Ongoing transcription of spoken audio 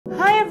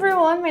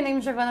everyone, my name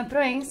is Giovanna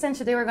Proença, and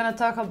today we're going to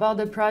talk about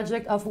the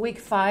project of week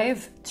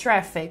 5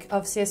 traffic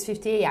of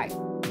CS50 AI.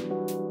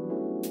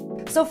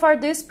 So for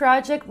this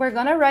project, we're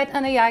gonna write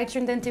an AI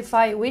to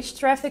identify which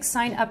traffic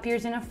sign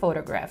appears in a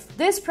photograph.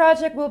 This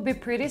project will be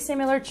pretty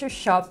similar to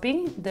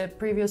shopping, the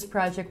previous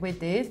project we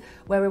did,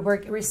 where we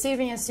were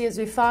receiving a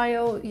CSV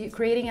file,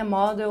 creating a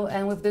model,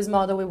 and with this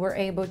model we were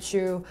able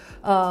to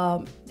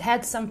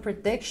had some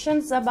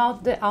predictions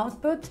about the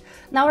output.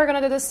 Now we're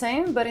gonna do the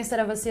same, but instead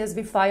of a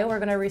CSV file, we're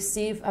gonna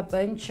receive a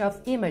bunch of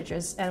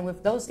images, and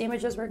with those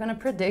images we're gonna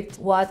predict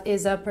what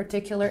is a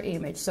particular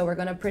image. So we're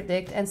gonna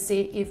predict and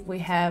see if we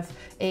have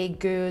a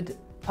good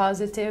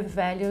positive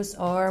values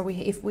or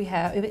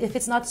if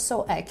it's not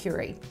so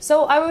accurate.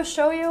 So I will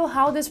show you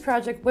how this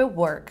project will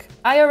work.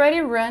 I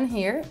already ran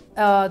here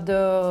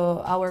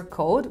our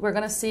code. We're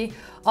gonna see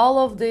all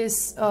of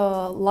these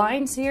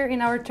lines here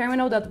in our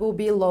terminal that will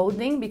be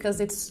loading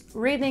because it's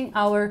reading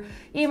our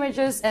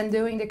images and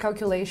doing the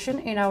calculation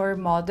in our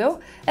model,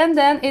 and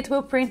then it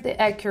will print the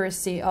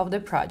accuracy of the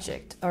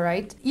project. All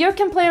right, you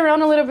can play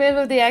around a little bit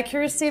with the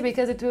accuracy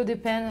because it will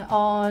depend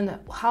on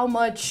how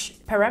much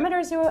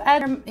parameters you will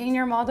add in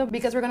your model,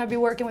 because we're going to be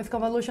working with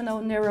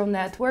convolutional neural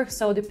networks.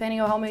 So depending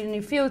on how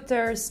many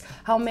filters,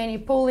 how many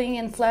pooling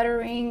and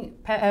flattering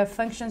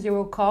functions you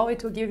will call,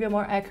 it will give you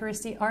more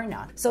accuracy or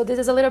not. So this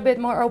is a little bit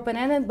more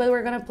open-ended, but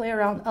we're going to play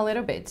around a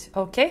little bit.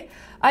 Okay,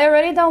 I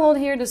already downloaded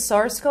here the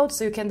source code,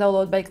 so you can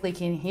download by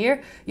clicking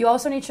here. You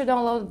also need to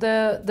download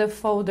the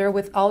folder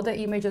with all the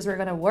images we're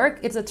going to work.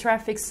 It's a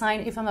traffic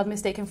sign, if I'm not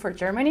mistaken, for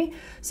Germany.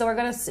 So we're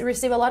going to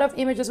receive a lot of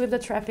images with the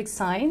traffic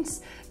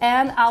signs,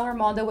 and our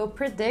model will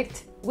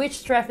predict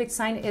which traffic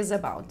sign is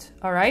about.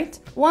 All right,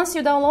 once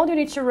you download, you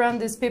need to run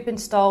this pip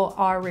install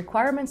R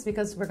requirements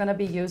because we're going to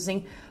be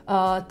using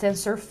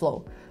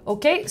TensorFlow.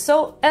 Okay,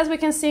 so as we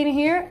can see in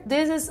here,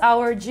 this is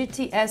our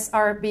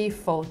GTSRB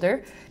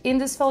folder. In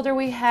this folder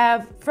we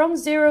have from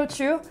 0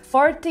 to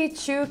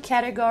 42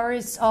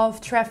 categories of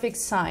traffic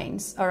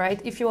signs. All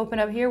right, if you open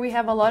up here, we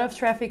have a lot of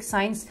traffic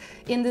signs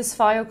in this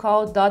file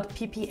called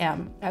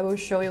 .ppm. I will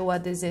show you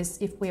what this is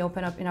if we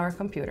open up in our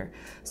computer.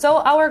 So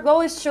our goal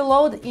is to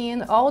load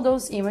in all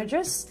those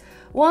images.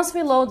 Once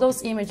we load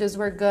those images,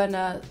 we're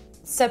gonna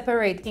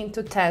separate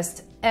into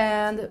test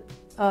and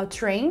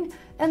train,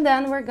 and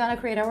then we're gonna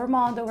create our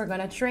model, we're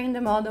gonna train the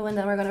model, and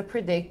then we're gonna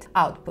predict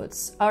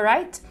outputs. All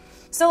right,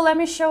 so let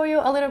me show you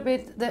a little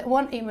bit the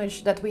one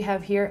image that we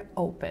have here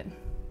open.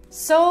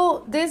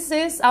 So this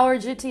is our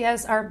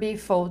GTSRB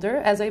folder.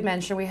 As I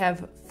mentioned, we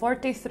have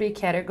 43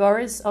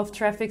 categories of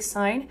traffic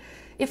sign.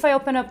 If I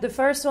open up the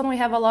first one, we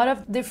have a lot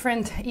of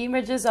different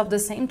images of the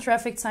same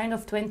traffic sign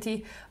of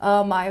 20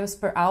 miles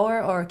per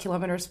hour or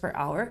kilometers per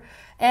hour.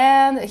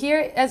 And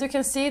here, as you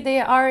can see, they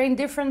are in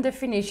different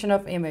definition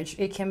of image.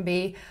 It can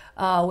be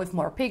with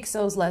more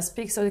pixels, less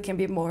pixels, it can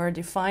be more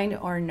defined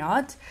or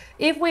not.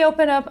 If we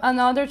open up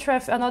another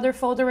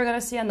folder, we're gonna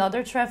see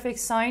another traffic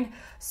sign.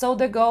 So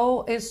the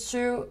goal is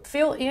to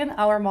fill in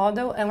our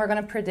model, and we're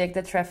gonna predict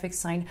the traffic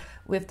sign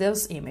with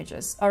those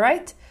images, all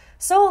right?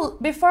 So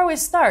before we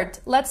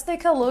start, let's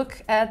take a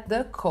look at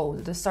the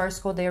code, the source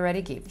code they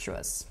already gave to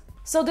us.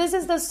 So this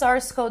is the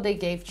source code they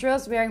gave to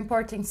us. We are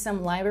importing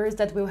some libraries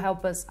that will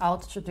help us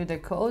out to do the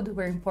code.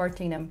 We're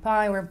importing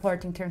NumPy, we're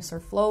importing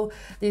TensorFlow,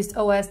 this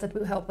OS that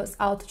will help us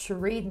out to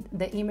read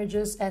the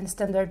images and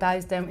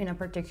standardize them in a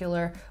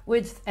particular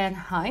width and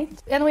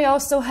height. And we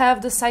also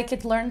have the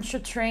scikit-learn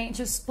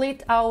to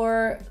split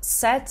our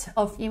set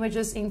of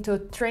images into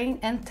train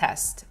and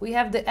test. We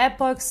have the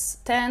epochs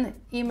 10,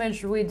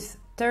 image width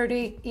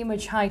 30,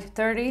 image height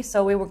 30,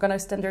 so we were going to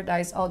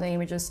standardize all the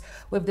images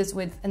with this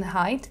width and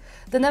height.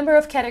 The number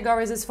of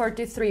categories is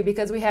 43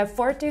 because we have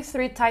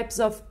 43 types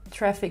of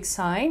traffic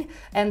sign,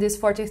 and these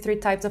 43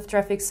 types of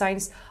traffic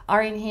signs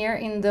are in here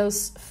in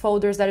those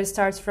folders that it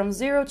starts from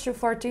 0 to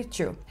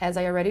 42, as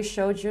I already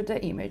showed you the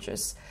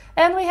images.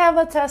 And we have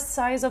a test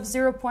size of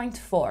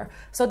 0.4.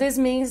 So this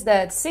means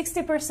that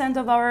 60%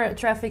 of our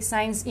traffic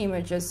signs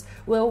images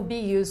will be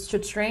used to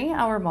train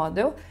our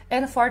model,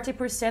 and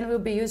 40% will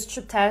be used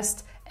to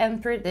test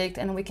and predict,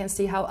 and we can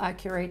see how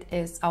accurate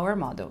is our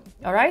model.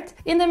 All right,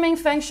 in the main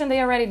function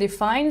they already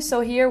defined. So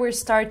here we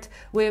start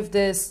with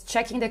this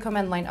checking the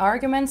command line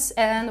arguments.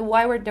 And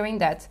why we're doing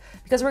that?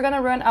 Because we're going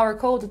to run our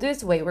code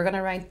this way. We're going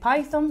to write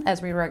Python,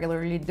 as we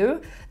regularly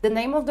do, the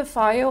name of the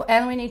file,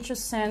 and we need to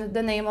send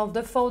the name of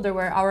the folder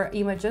where our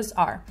images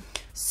are.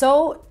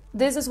 So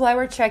this is why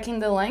we're checking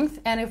the length,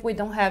 and if we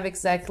don't have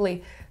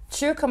exactly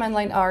 2 command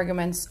line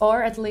arguments,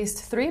 or at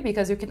least 3,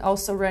 because you can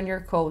also run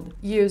your code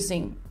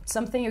using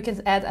something, you can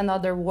add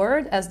another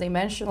word, as they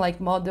mentioned, like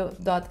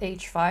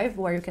model.h5,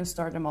 where you can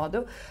store the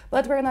model,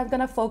 but we're not going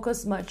to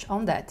focus much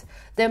on that.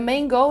 The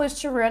main goal is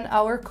to run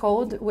our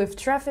code with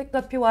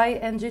traffic.py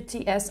and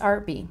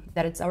GTSRB,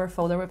 that is our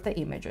folder with the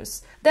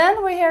images.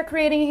 Then we are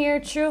creating here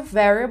 2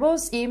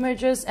 variables,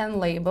 images and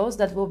labels,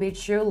 that will be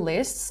 2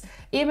 lists,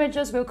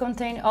 Images will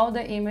contain all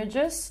the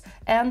images,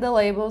 and the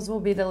labels will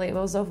be the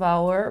labels of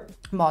our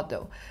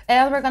model.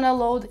 And we're gonna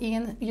load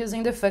in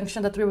using the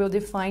function that we will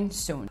define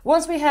soon.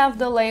 Once we have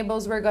the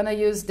labels, we're gonna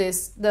use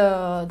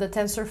the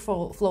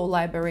TensorFlow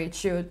library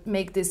to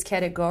make this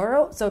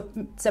category, so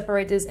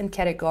separate this in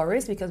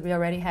categories, because we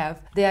already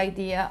have the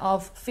idea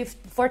of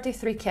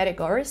 43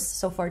 categories,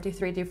 so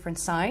 43 different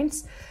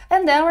signs.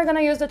 And then we're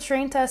gonna use the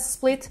train test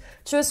split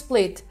to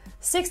split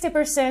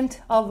 60%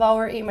 of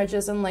our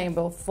images and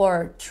label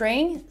for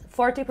train,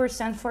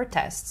 40% for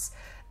tests.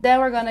 Then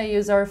we're gonna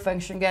use our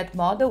function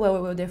getModel, where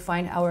we will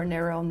define our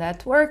neural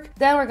network.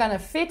 Then we're gonna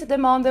fit the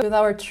model with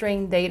our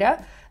trained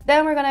data.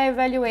 Then we're gonna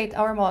evaluate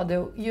our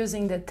model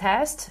using the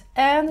test.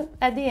 And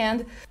at the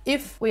end,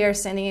 if we are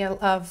sending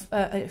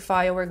a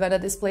file, we're gonna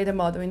display the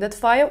model in that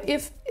file.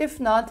 If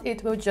not,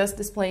 it will just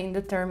display in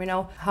the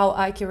terminal how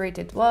accurate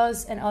it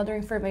was and other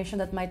information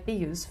that might be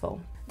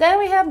useful. Then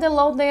we have the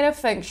load data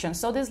function.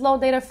 So this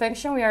load data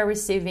function, we are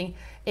receiving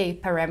a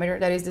parameter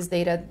that is this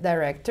data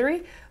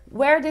directory.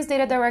 Where this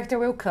data directory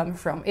will come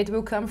from? It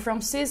will come from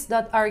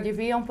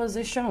sys.argv on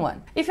position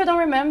 1. If you don't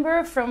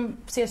remember from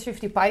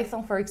CS50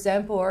 Python, for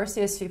example, or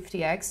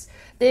CS50X,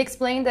 they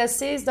explained that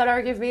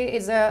sys.argv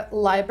is a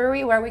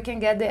library where we can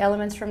get the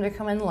elements from the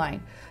command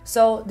line.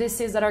 So this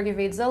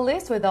sys.argv is a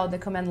list with all the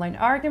command line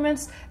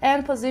arguments,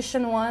 and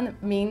position 1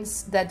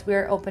 means that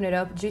we're opening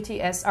up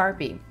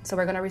GTSRB. So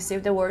we're gonna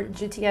receive the word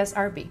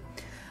GTSRB.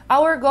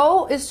 Our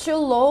goal is to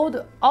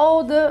load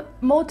all the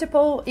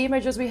multiple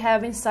images we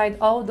have inside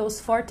all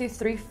those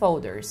 43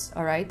 folders,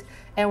 all right?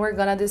 And we're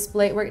gonna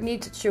display, we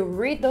need to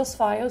read those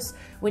files,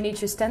 we need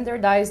to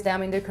standardize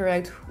them in the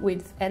correct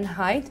width and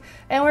height,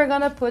 and we're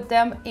gonna put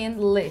them in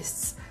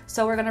lists.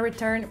 So we're gonna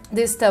return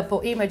this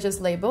tuple images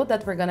label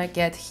that we're gonna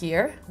get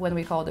here when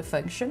we call the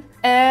function.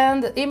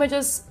 And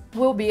images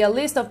will be a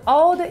list of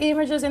all the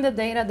images in the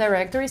data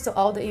directory, so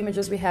all the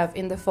images we have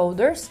in the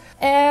folders.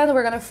 And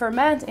we're gonna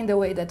format in the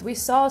way that we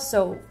saw,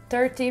 so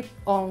 30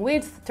 on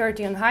width,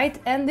 30 on height.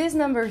 And this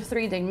number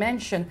 3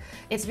 dimension,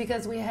 it's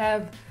because we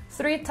have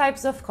 3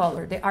 types of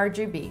color, the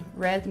RGB,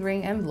 red,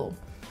 green, and blue.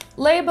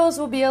 Labels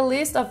will be a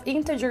list of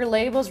integer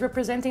labels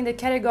representing the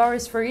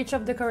categories for each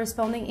of the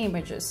corresponding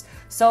images.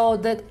 So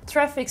the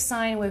traffic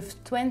sign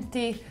with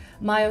 20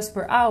 miles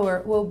per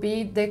hour will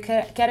be the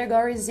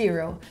category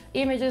 0.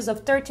 Images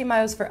of 30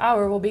 miles per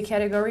hour will be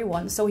category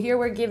 1. So here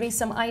we're giving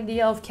some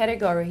idea of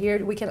category.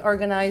 Here we can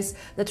organize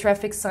the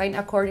traffic sign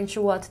according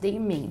to what they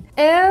mean.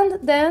 And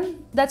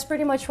then that's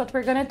pretty much what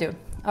we're gonna do.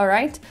 All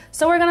right,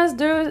 so we're gonna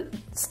do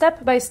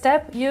step by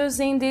step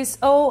using this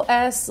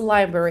OS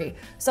library.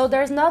 So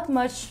there's not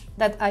much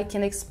that I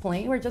can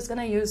explain. We're just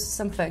gonna use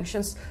some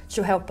functions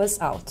to help us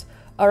out.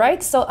 All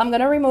right, so I'm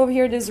gonna remove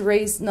here this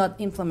raise not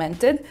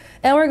implemented,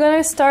 and we're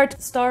gonna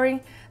start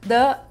storing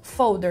the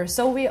folder.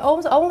 So we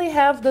only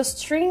have the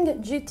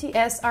string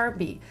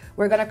GTSRB.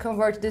 We're gonna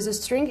convert this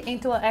string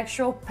into an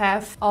actual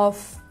path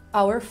of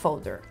our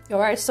folder. All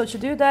right, so to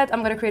do that,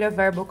 I'm gonna create a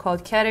variable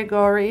called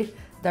category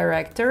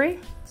directory.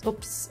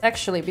 Oops,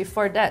 actually,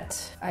 before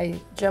that, I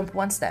jump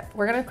one step.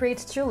 We're gonna create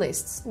 2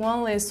 lists.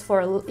 One list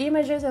for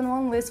images and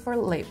one list for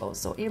labels.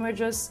 So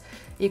images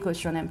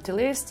equals to an empty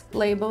list,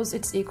 labels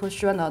it's equals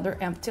to another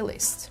empty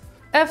list.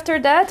 After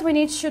that, we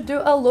need to do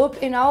a loop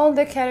in all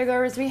the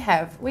categories we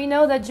have. We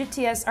know that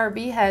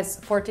GTSRB has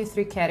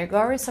 43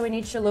 categories, so we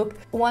need to loop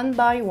one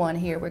by one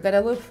here. We're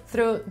gonna loop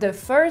through the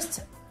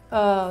first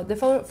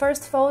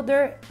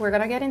folder. We're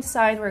gonna get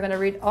inside, we're gonna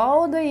read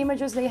all the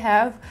images they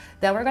have,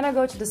 then we're gonna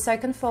go to the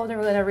second folder,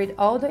 we're gonna read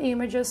all the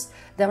images,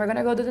 then we're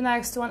gonna go to the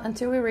next one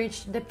until we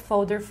reach the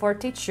folder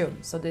 42.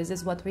 So this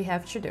is what we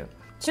have to do.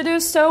 To do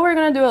so, we're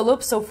gonna do a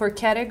loop. So for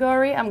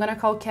category, I'm gonna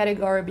call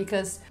category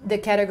because the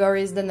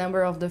category is the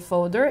number of the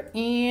folder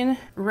in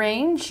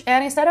range.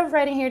 And instead of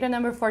writing here the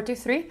number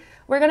 43,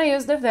 we're gonna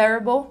use the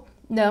variable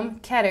num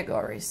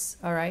categories.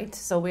 All right,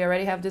 so we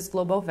already have this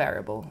global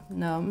variable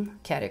num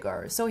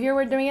categories. So here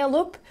we're doing a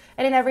loop,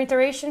 and in every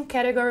iteration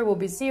category will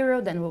be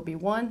 0, then will be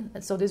 1,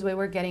 and so this way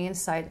we're getting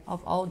inside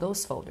of all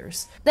those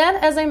folders. Then,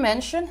 as I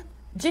mentioned,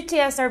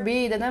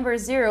 GTSRB, the number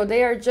 0,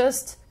 they are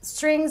just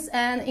strings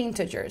and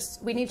integers.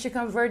 We need to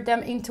convert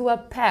them into a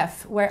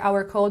path where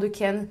our code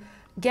can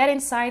get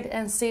inside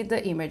and see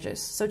the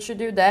images. So to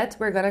do that,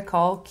 we're gonna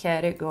call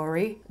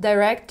category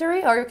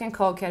directory, or you can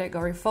call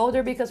category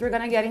folder, because we're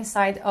gonna get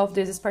inside of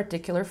this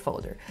particular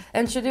folder.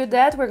 And to do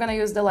that, we're gonna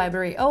use the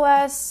library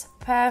os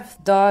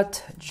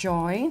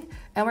path.join,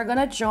 and we're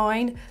gonna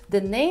join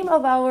the name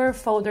of our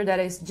folder that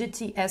is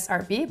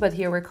GTSRB, but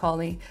here we're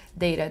calling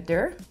data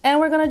dir, and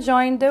we're gonna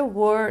join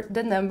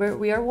the number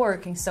we are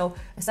working. So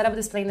instead of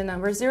displaying the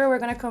number 0, we're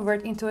gonna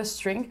convert into a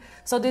string.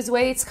 So this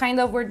way it's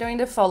kind of, we're doing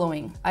the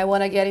following. I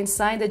wanna get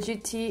inside the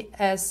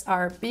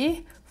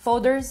GTSRB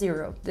folder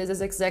 0. This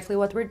is exactly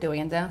what we're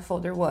doing. And then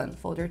folder 1,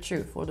 folder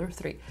 2, folder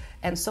 3,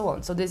 and so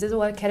on. So this is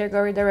what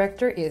category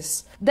directory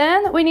is.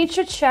 Then we need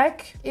to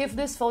check if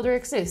this folder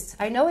exists.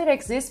 I know it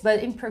exists, but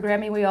in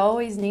programming, we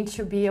always need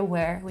to be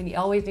aware. We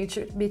always need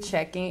to be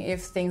checking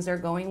if things are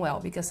going well,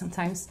 because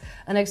sometimes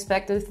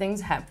unexpected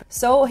things happen.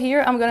 So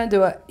here I'm gonna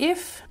do a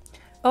if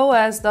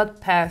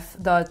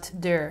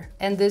os.path.dir,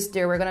 and this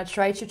dir we're gonna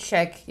try to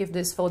check if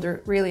this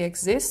folder really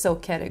exists. So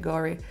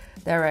category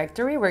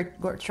directory, we're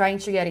trying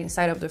to get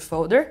inside of the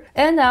folder.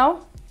 And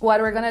now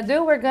what we're gonna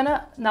do,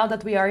 now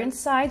that we are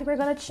inside, we're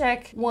gonna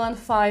check one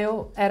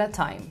file at a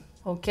time.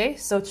 Okay,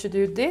 so to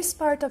do this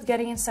part of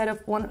getting inside of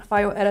one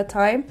file at a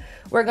time,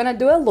 we're gonna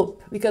do a loop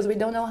because we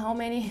don't know how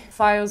many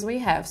files we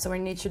have, so we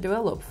need to do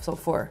a loop. So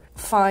for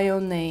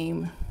file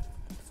name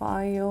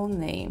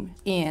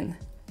in,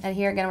 and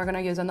here again we're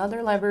gonna use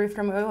another library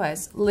from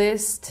OS,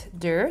 list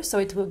dir, so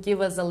it will give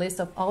us a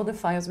list of all the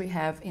files we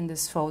have in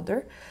this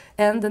folder,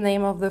 and the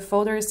name of the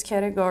folder is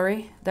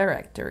category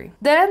directory.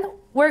 Then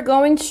we're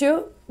going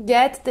to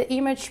get the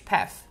image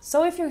path.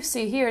 So if you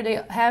see here,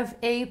 they have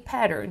a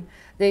pattern.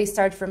 They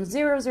start from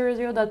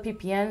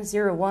 000.ppn,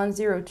 01,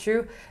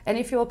 02, and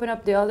if you open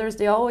up the others,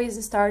 they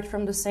always start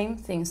from the same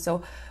thing.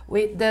 So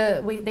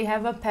they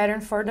have a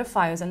pattern for the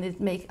files, and it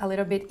makes a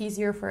little bit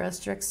easier for us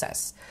to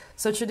access.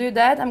 So to do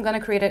that, I'm gonna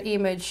create an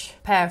image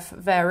path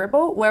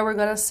variable where we're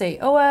gonna say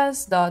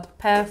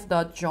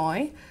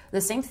os.path.join,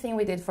 the same thing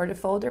we did for the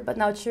folder, but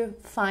now to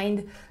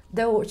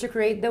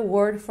create the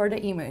word for the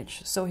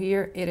image. So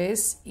here it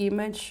is,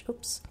 image,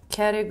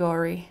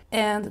 category,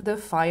 and the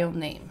file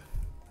name.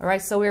 All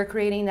right, so we're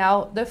creating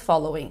now the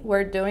following.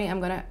 I'm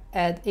gonna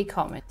add a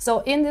comment.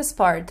 So in this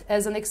part,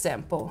 as an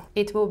example,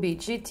 it will be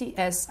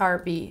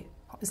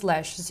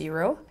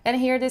gtsrb/0. And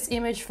here this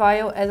image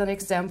file, as an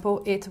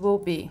example, it will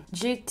be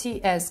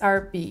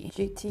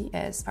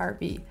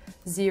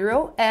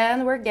gtsrb0,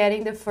 and we're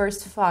getting the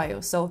first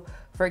file. So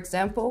for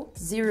example,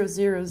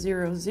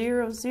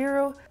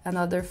 00000,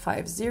 another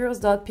 5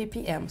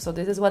 zeros.ppm. So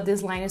this is what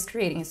this line is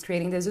creating. It's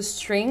creating this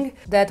string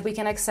that we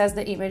can access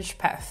the image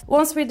path.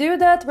 Once we do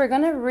that, we're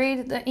gonna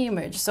read the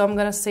image. So I'm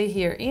gonna say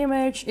here,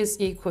 image is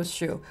equals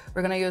to,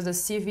 we're gonna use the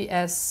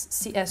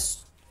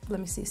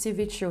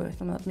CV2,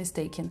 if I'm not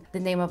mistaken. The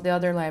name of the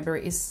other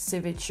library is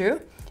CV2.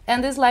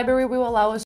 And this library will allow us